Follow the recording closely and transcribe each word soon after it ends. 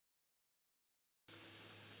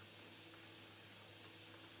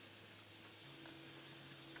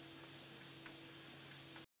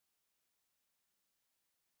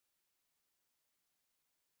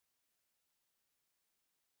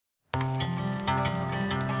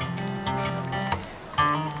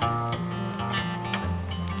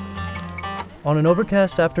On an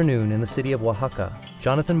overcast afternoon in the city of Oaxaca,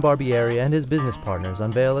 Jonathan Barbieri and his business partners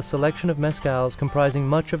unveil a selection of mezcals comprising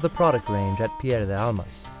much of the product range at Pier de Almas.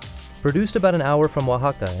 Produced about an hour from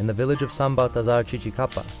Oaxaca in the village of San Baltazar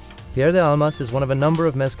Chichicapa, Pier de Almas is one of a number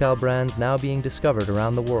of mezcal brands now being discovered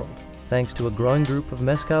around the world, thanks to a growing group of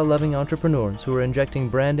mezcal-loving entrepreneurs who are injecting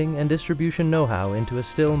branding and distribution know-how into a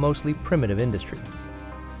still mostly primitive industry.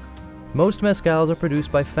 Most mezcals are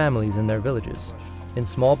produced by families in their villages, in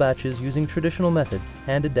small batches using traditional methods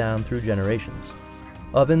handed down through generations.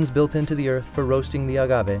 Ovens built into the earth for roasting the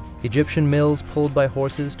agave, Egyptian mills pulled by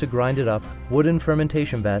horses to grind it up, wooden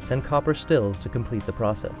fermentation vats and copper stills to complete the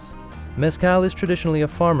process. Mezcal is traditionally a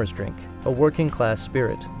farmer's drink, a working-class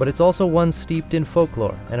spirit, but it's also one steeped in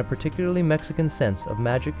folklore and a particularly Mexican sense of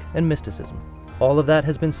magic and mysticism. All of that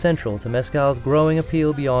has been central to mezcal's growing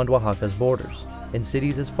appeal beyond Oaxaca's borders, in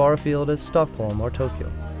cities as far afield as Stockholm or Tokyo.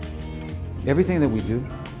 Everything that we do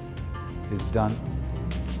is done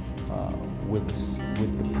with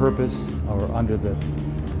the purpose or under the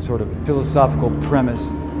sort of philosophical premise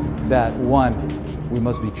that one, we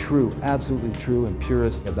must be true, absolutely true and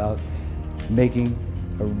purist about making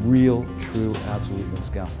a real, true, absolute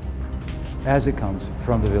mezcal as it comes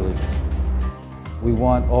from the villages. We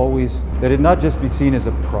want always that it not just be seen as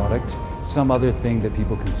a product, some other thing that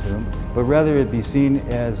people consume, but rather it be seen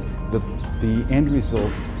as the end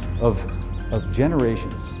result of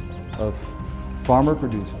generations of farmer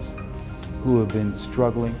producers who have been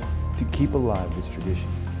struggling to keep alive this tradition.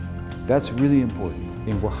 That's really important.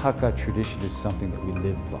 In Oaxaca, tradition is something that we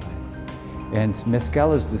live by. And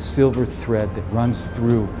mezcal is the silver thread that runs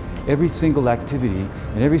through every single activity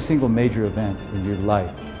and every single major event in your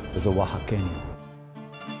life as a Oaxaqueño.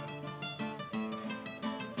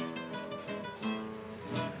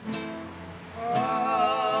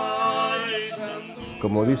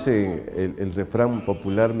 Como dice el refrán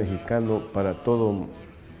popular mexicano, para todo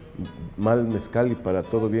mal mezcal y para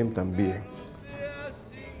todo bien también.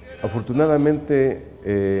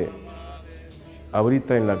 Afortunadamente,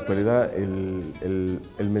 ahorita en la actualidad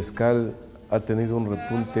el mezcal ha tenido un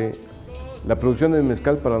repunte. La producción de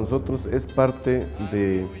mezcal para nosotros es parte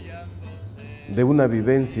de una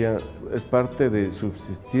vivencia, es parte de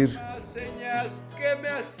subsistir.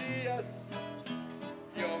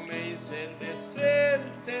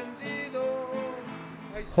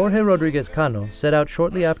 Jorge Rodriguez Cano set out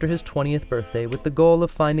shortly after his 20th birthday with the goal of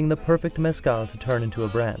finding the perfect mezcal to turn into a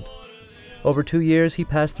brand. Over 2 years, he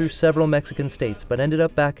passed through several Mexican states, but ended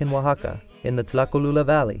up back in Oaxaca, in the Tlacolula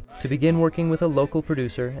Valley, to begin working with a local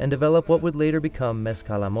producer and develop what would later become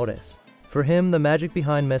Mezcal Amores. For him, the magic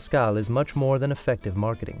behind mezcal is much more than effective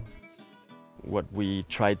marketing. What we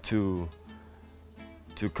try to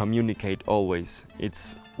communicate always,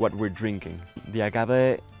 it's what we're drinking. The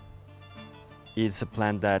agave is a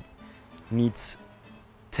plant that needs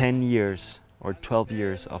 10 years or 12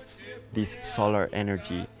 years of this solar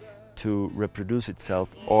energy to reproduce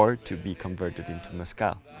itself or to be converted into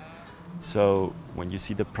mezcal. So when you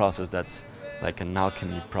see the process, that's like an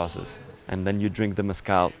alchemy process. And then you drink the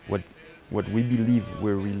mezcal, what we believe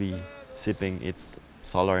we're really sipping, it's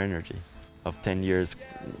solar energy of 10 years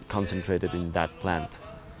concentrated in that plant.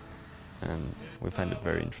 And we find it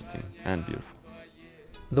very interesting and beautiful.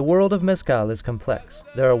 The world of mezcal is complex.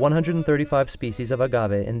 There are 135 species of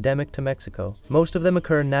agave endemic to Mexico. Most of them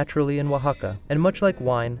occur naturally in Oaxaca, and much like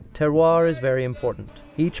wine, terroir is very important.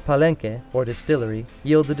 Each palenque, or distillery,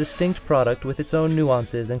 yields a distinct product with its own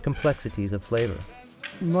nuances and complexities of flavor.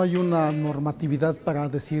 No hay una normatividad para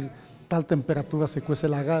decir tal temperatura se cuece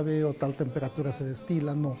el agave o tal temperatura se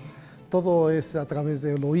destila, no. Todo es a través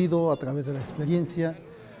del oído, a través de la experiencia,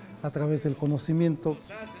 a través del conocimiento.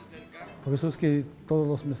 Por eso es que todos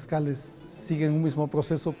los mezcales siguen un mismo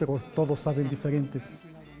proceso, pero todos saben diferentes.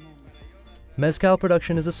 Mezcal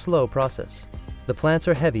production is a slow process. The plants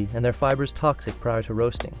are heavy and their fibers toxic prior to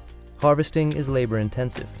roasting. Harvesting is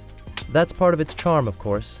labor-intensive. That's part of its charm, of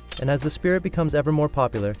course, and as the spirit becomes ever more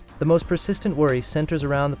popular, the most persistent worry centers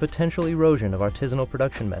around the potential erosion of artisanal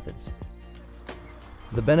production methods.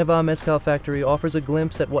 The Beneva Mezcal Factory offers a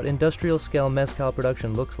glimpse at what industrial-scale mezcal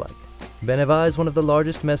production looks like. Beneva is one of the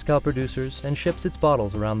largest mezcal producers and ships its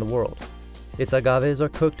bottles around the world. Its agaves are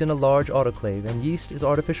cooked in a large autoclave and yeast is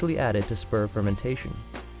artificially added to spur fermentation.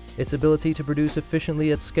 Its ability to produce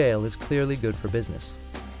efficiently at scale is clearly good for business.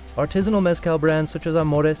 Artisanal mezcal brands such as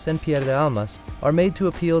Amores and Pier de Almas are made to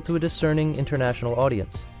appeal to a discerning international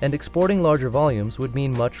audience, and exporting larger volumes would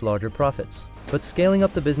mean much larger profits. But scaling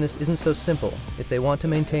up the business isn't so simple if they want to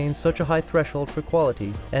maintain such a high threshold for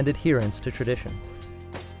quality and adherence to tradition.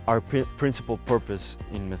 Our principal purpose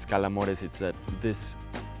in Mezcal Amores is that this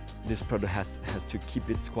product has to keep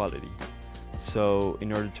its quality. So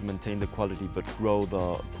in order to maintain the quality but grow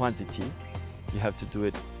the quantity, you have to do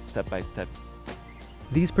it step by step.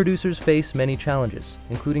 These producers face many challenges,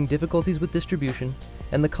 including difficulties with distribution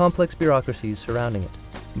and the complex bureaucracies surrounding it.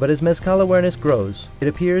 But as mezcal awareness grows, it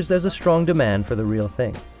appears there's a strong demand for the real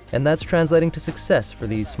thing, and that's translating to success for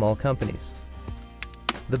these small companies.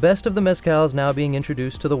 The best of the mezcals now being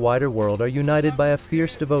introduced to the wider world are united by a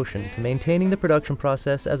fierce devotion to maintaining the production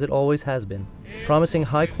process as it always has been, promising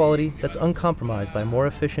high quality that's uncompromised by more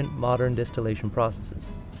efficient modern distillation processes.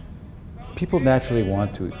 People naturally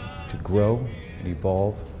want to grow and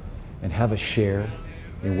evolve and have a share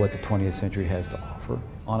in what the 20th century has to offer.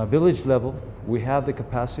 On a village level, we have the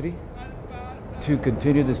capacity to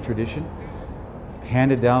continue this tradition,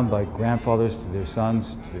 handed down by grandfathers to their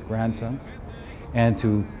sons, to their grandsons, and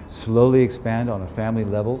to slowly expand on a family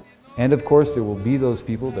level. And of course, there will be those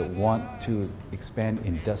people that want to expand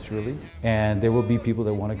industrially, and there will be people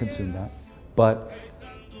that want to consume that. But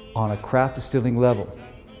on a craft distilling level,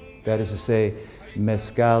 that is to say,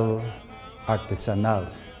 mezcal artesanal,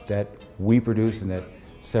 that we produce and that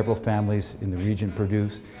several families in the region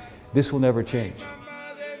produce, this will never change.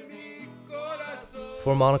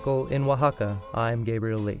 For Monocle in Oaxaca, I'm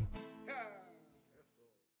Gabriel Lee.